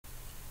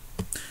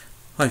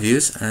Hi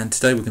viewers, and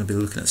today we're going to be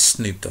looking at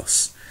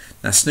SnoopDOS.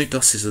 Now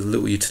SnoopDOS is a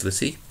little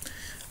utility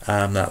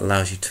that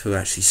allows you to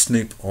actually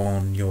snoop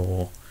on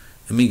your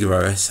Amiga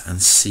OS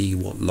and see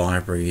what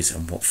libraries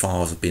and what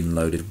files have been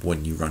loaded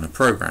when you run a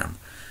program.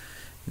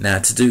 Now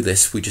to do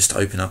this we just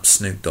open up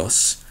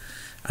SnoopDOS,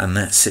 and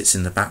that sits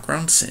in the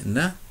background, sitting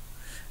there,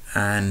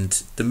 and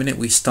the minute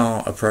we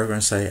start a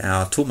program, say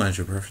our tool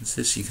manager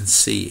preferences, you can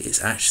see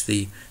it's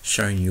actually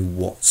showing you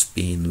what's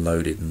being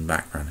loaded in the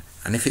background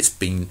and if it's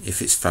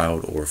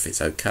failed or if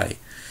it's okay.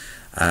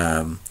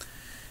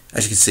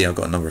 As you can see, I've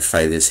got a number of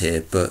failures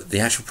here, but the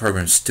actual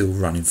program is still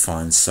running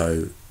fine,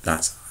 so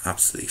that's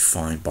absolutely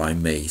fine by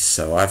me.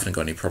 So I haven't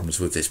got any problems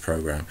with this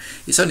program.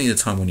 It's only the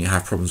time when you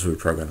have problems with a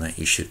program that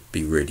you should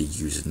be really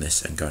using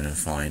this and going and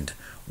find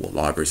what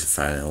libraries are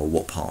failing or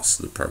what parts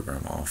of the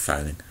program are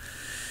failing.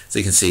 So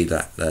you can see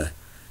that my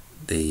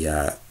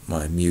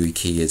MCP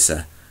key is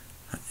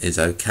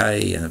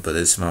okay, but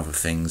there's some other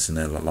things and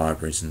there are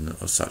libraries and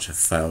such have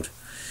failed.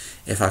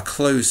 If I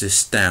close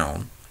this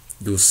down,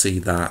 you'll see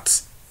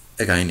that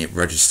again it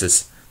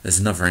registers. There's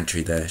another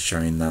entry there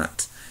showing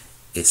that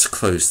it's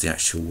closed the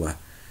actual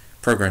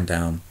program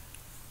down,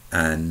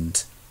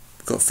 and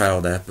we've got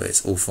fail there, but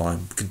it's all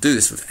fine. We can do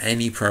this with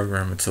any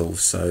program at all.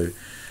 So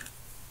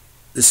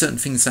there's certain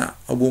things that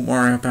I won't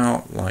worry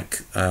about,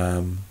 like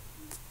the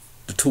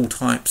tool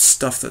type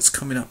stuff that's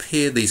coming up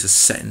here. These are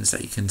settings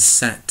that you can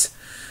set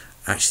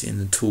actually in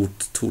the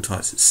tool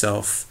types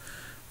itself.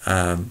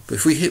 But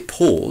if we hit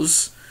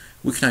pause,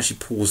 we can actually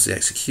pause the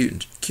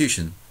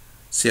execution.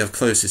 See, I've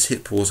closed this,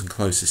 hit pause and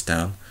close this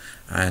down,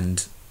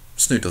 and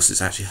SnoopDOS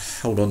is actually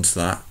held on to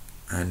that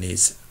and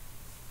is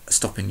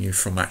stopping you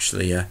from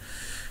actually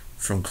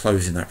from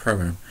closing that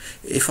program.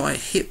 If I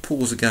hit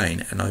pause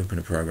again and open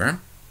a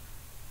program,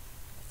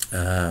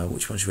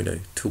 which one should we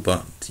do?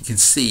 Toolbar. You can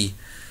see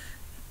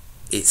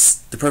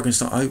the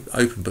program's not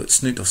open, but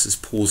SnoopDOS has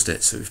paused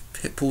it. So if we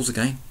hit pause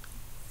again,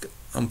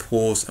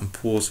 unpause and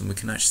pause, and we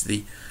can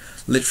actually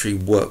literally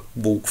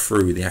walk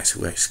through the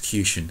actual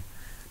execution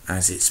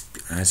as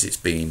it's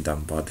being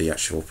done by the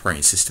actual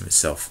operating system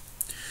itself.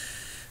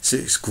 So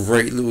it's a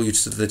great little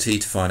utility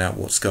to find out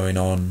what's going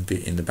on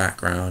in the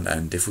background,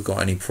 and if we've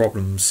got any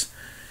problems,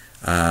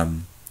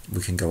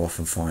 we can go off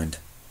and find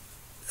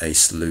a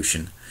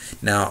solution.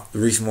 Now the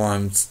reason why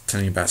I'm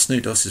telling you about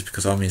SnoopDOS is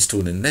because I'm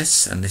installing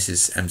this, and this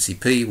is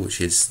MCP, which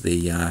is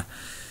the I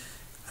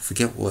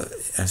forget what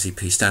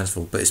MCP stands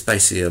for, but it's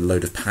basically a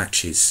load of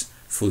patches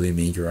for the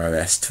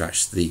Amiga OS to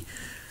actually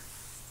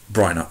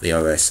brighten up the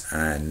OS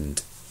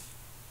and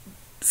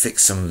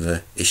fix some of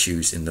the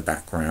issues in the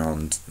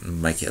background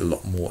and make it a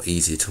lot more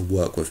easier to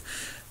work with.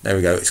 There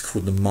we go, it's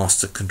called the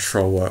Master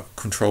Control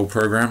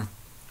Program.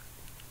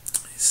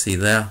 See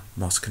there,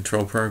 Master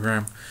Control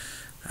Program,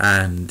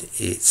 and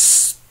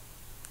it's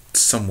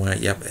somewhere,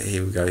 yep,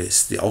 here we go,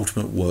 it's the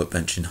ultimate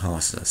workbench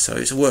enhancer. So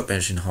it's a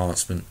workbench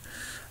enhancement.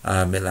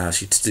 It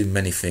allows you to do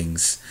many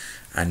things,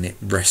 and it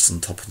rests on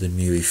top of the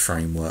MCP I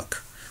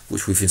framework,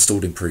 which we've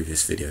installed in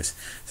previous videos.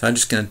 So I'm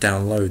just going to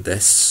download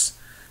this,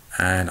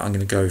 and I'm going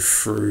to go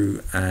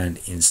through and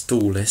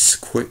install this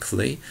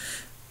quickly.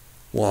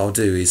 What I'll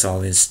do is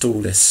I'll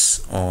install this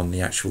on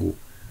the actual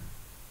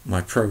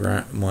I've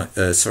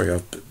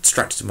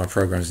extracted my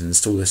programs and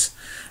install this,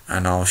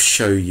 and I'll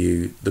show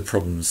you the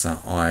problems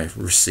that I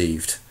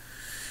received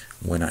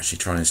when actually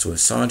trying to install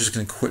this. So I'm just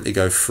going to quickly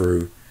go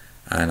through,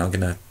 and I'm going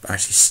to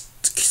actually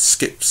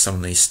skip some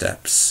of these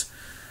steps,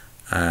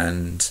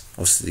 and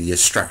obviously the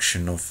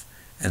extraction of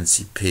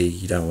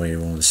MCP, you don't really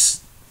want to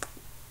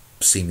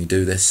see me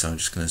do this, so I'm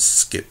just going to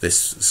skip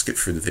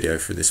through the video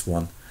for this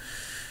one.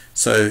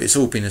 So it's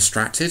all been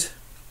extracted.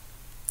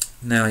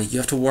 Now you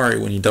have to worry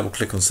when you double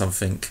click on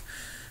something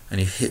and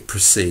you hit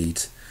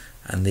proceed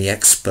and the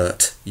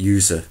expert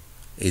user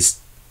is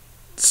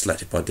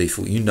selected by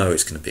default. You know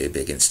it's going to be a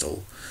big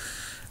install,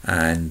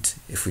 and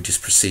if we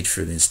just proceed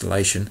through the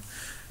installation,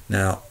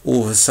 now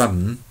all of a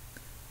sudden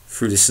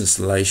through this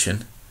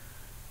installation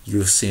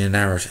you'll see an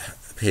arrow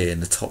appear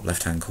in the top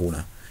left hand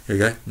corner. Here we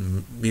go,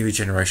 MCP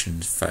generation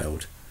has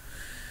failed.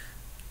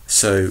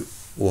 So,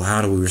 well,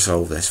 how do we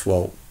resolve this?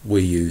 Well,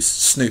 we use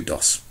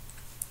SnoopDOS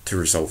to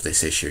resolve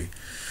this issue.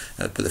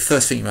 But the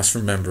first thing you must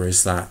remember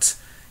is that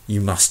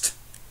you must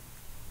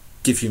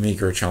give your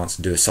Amiga a chance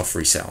and do a soft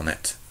reset on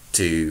it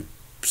to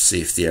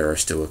see if the error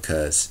still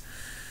occurs.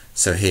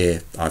 So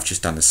here I've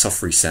just done a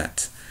soft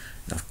reset,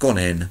 and I've gone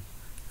in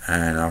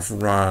and I've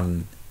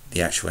run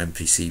the actual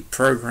MPC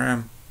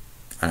program,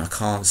 and I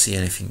can't see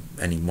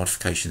any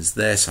modifications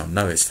there, so I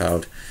know it's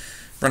failed.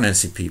 Run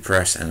MCP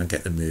press, and I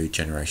get the MCP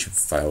generation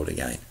failed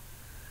again.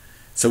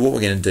 So what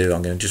we're going to do,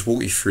 I'm going to just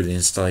walk you through the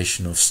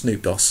installation of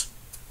SnoopDOS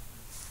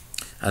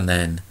and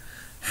then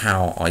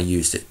how I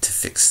used it to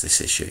fix this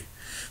issue.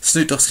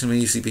 SnoopDOS can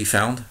easily be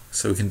found,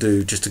 so we can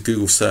do just a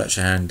Google search,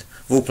 and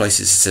of all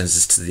places it sends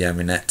us to the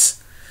Aminet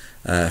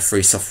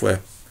free software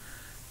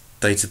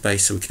database,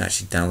 so we can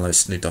actually download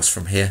SnoopDOS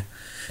from here.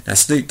 Now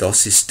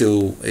SnoopDOS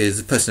is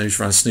the person who's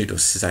run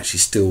SnoopDOS is actually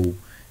still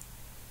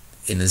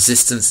in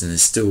existence and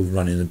is still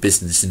running a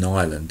business in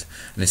Ireland,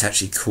 and it's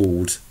actually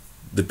called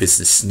the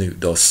business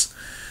SnoopDOS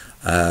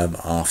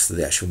after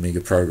the actual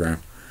Amiga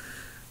program.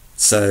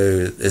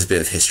 So there's a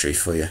bit of history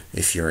for you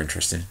if you're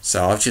interested.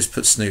 So I've just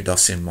put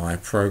SnoopDOS in my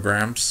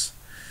programs,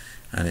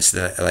 and it's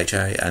the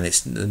LHA, and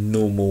it's the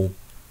normal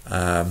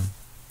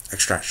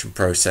extraction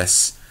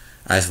process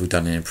as we've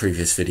done in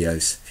previous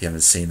videos if you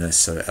haven't seen this.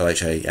 So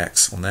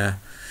LHAX on there,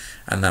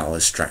 and that will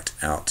extract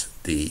out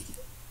the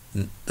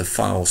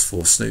files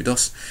for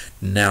SnoopDOS.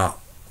 Now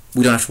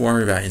we don't have to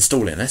worry about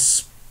installing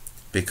this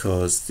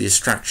because the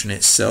extraction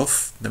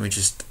itself, let me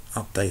just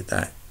update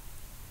that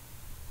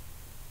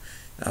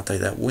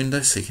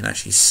window so you can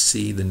actually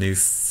see the new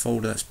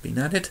folder that's been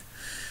added.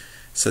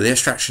 So the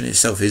extraction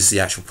itself is the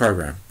actual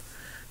program,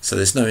 so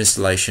there's no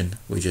installation,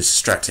 we just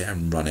extract it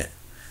and run it.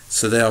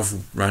 So there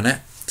I've run it,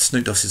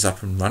 SnoopDOS is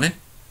up and running.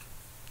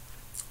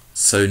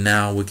 So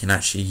now we can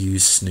actually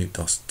use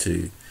SnoopDOS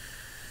to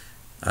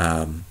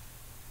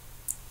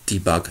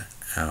debug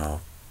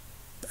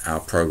our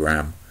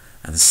program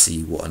and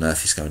see what on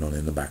earth is going on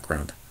in the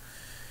background.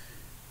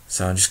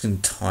 So I'm just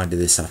going to tidy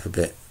this up a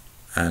bit,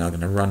 and I'm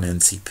going to run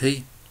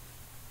MCP,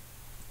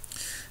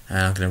 and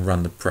I'm going to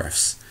run the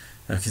prefs.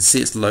 And I can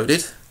see it's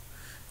loaded.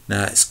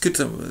 Now it's good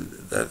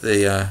that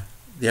the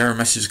error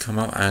message has come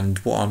up, and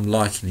what I'm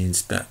liking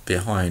is that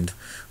behind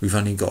we've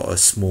only got a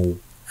small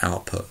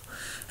output,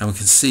 and we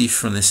can see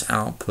from this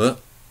output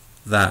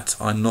that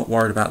I'm not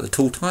worried about the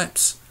tool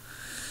types.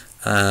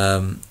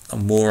 I'm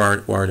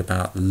more worried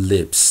about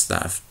libs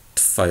that have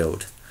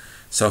failed.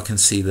 So I can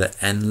see the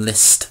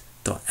enlist.mcc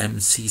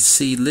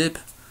lib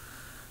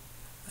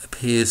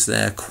appears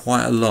there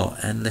quite a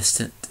lot.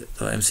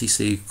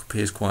 Enlist.mcc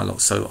appears quite a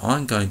lot. So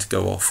I'm going to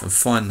go off and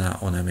find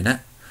that on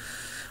Aminet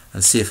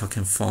and see if I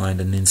can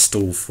find an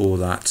install for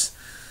that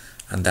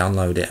and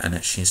download it and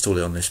actually install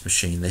it on this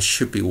machine. There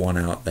should be one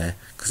out there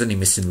because only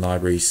missing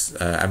libraries.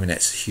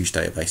 Aminet's a huge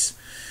database.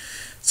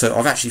 So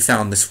I've actually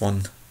found this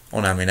one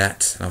on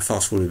Aminet, and I'll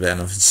fast forward a bit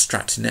and I've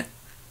extracted it.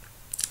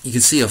 You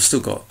can see I've still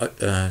got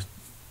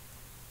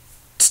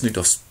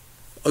SnoopDOS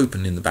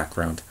open in the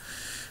background,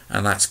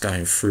 and that's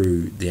going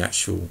through the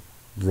actual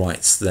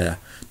writes there.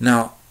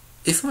 Now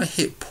if I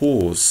hit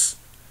pause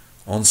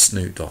on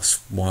SnoopDOS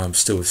while I'm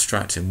still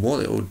extracting,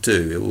 what it will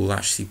do, it will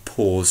actually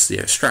pause the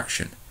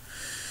extraction.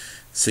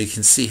 So you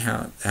can see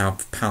how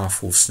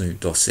powerful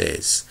SnoopDOS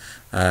is.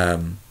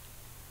 I'll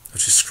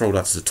just scroll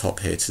up to the top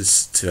here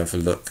to have a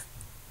look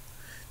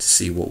to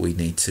see what we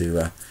need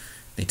to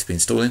be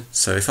installing.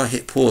 So if I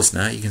hit pause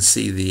now, you can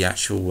see the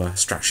actual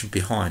extraction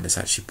behind is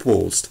actually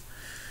paused,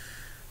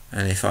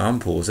 and if I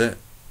unpause it,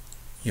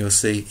 you'll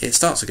see it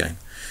starts again.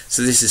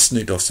 So this is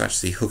SnoopDOS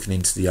actually hooking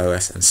into the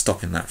OS and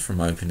stopping that from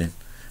opening,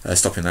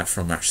 stopping that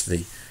from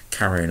actually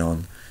carrying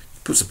on.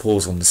 It puts a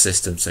pause on the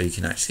system so you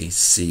can actually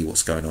see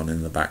what's going on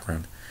in the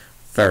background.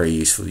 Very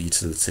useful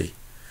utility.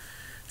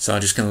 So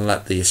I'm just going to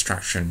let the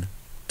extraction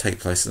take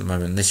place at the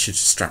moment. This should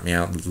extract me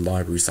out the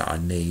libraries that I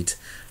need.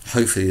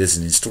 Hopefully there's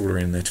an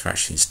installer in there to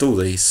actually install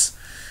these.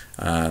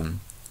 As you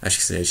can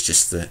see, it's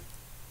just the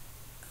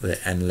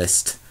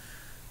enlist.mcc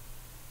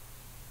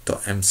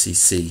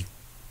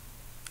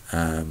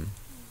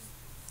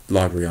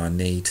library I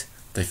need.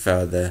 They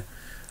failed there.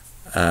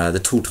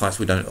 The tool types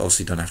we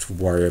obviously don't have to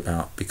worry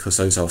about because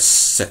those are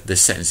the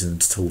settings in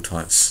the tool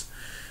types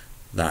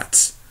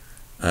that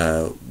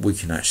we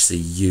can actually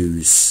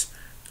use,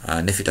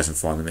 and if it doesn't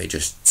find them, it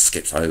just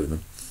skips over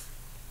them.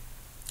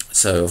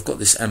 So I've got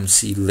this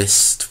MC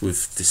list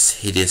with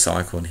this hideous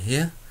icon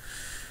here.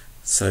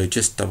 So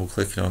just double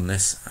clicking on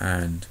this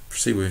and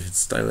proceed with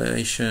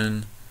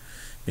installation.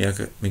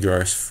 Amiga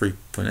OS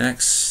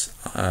 3.x.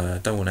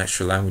 Don't want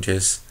extra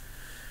languages.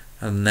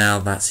 And now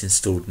that's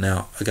installed.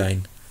 Now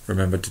again,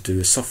 remember to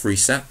do a soft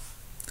reset.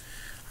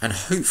 And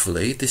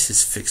hopefully this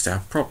has fixed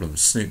our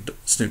problems.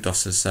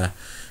 SnoopDOS has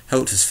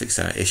helped us fix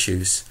our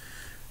issues,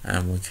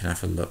 and we can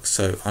have a look.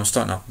 So I'm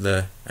starting up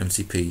the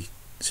MCP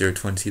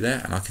 020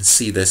 there, and I can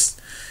see this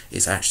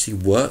it's actually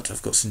worked.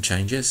 I've got some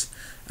changes,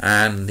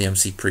 and the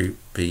MCP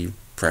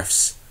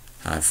prefs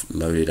have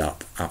loaded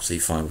up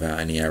absolutely fine without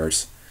any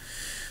errors.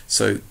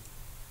 So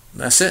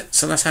that's it.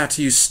 So that's how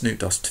to use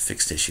SnoopDOS to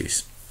fix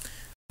issues.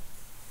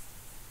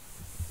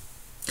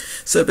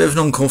 So a bit of an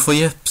encore for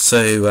you.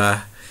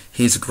 So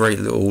here's a great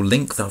little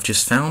link that I've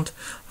just found.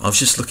 I was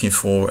just looking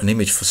for an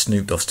image for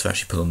SnoopDOS to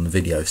actually put on the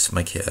video to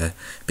make it a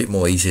bit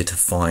more easier to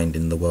find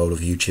in the world of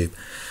YouTube.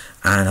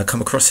 And I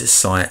come across this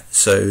site.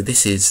 So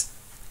this is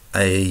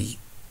a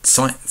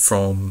site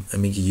from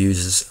Amiga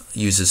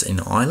users in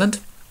Ireland.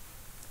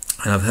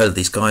 And I've heard of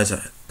these guys,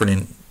 a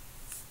brilliant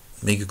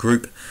Amiga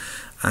group.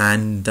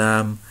 And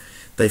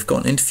they've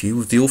got an interview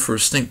with the author of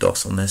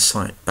SnoopDOS on their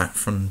site back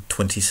from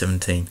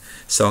 2017.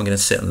 So I'm going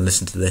to sit and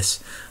listen to this.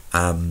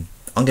 I'm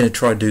going to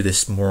try to do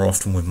this more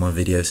often with my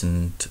videos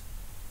and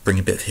bring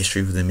a bit of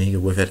history with Amiga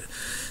with it,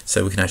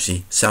 so we can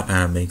actually set up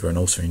our Amiga and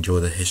also enjoy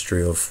the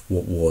history of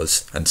what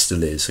was and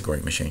still is a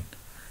great machine.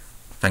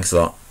 Thanks a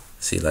lot.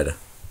 See you later.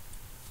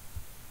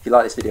 If you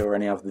like this video or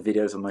any other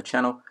videos on my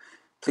channel,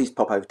 please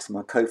pop over to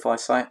my Ko-Fi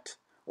site,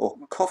 or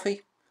Ko-Fi,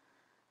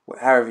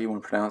 however you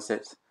want to pronounce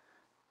it,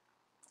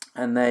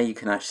 And there you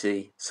can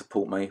actually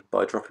support me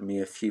by dropping me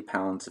a few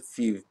pounds, a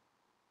few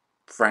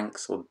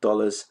francs or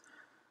dollars,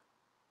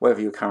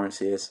 whatever your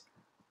currency is.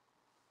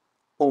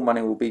 All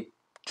money will be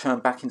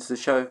churned back into the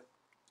show,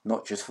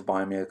 not just for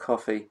buying me a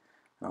coffee.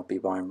 I'll be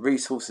buying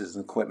resources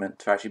and equipment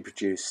to actually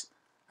produce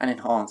and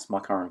enhance my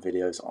current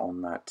videos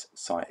on that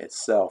site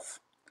itself.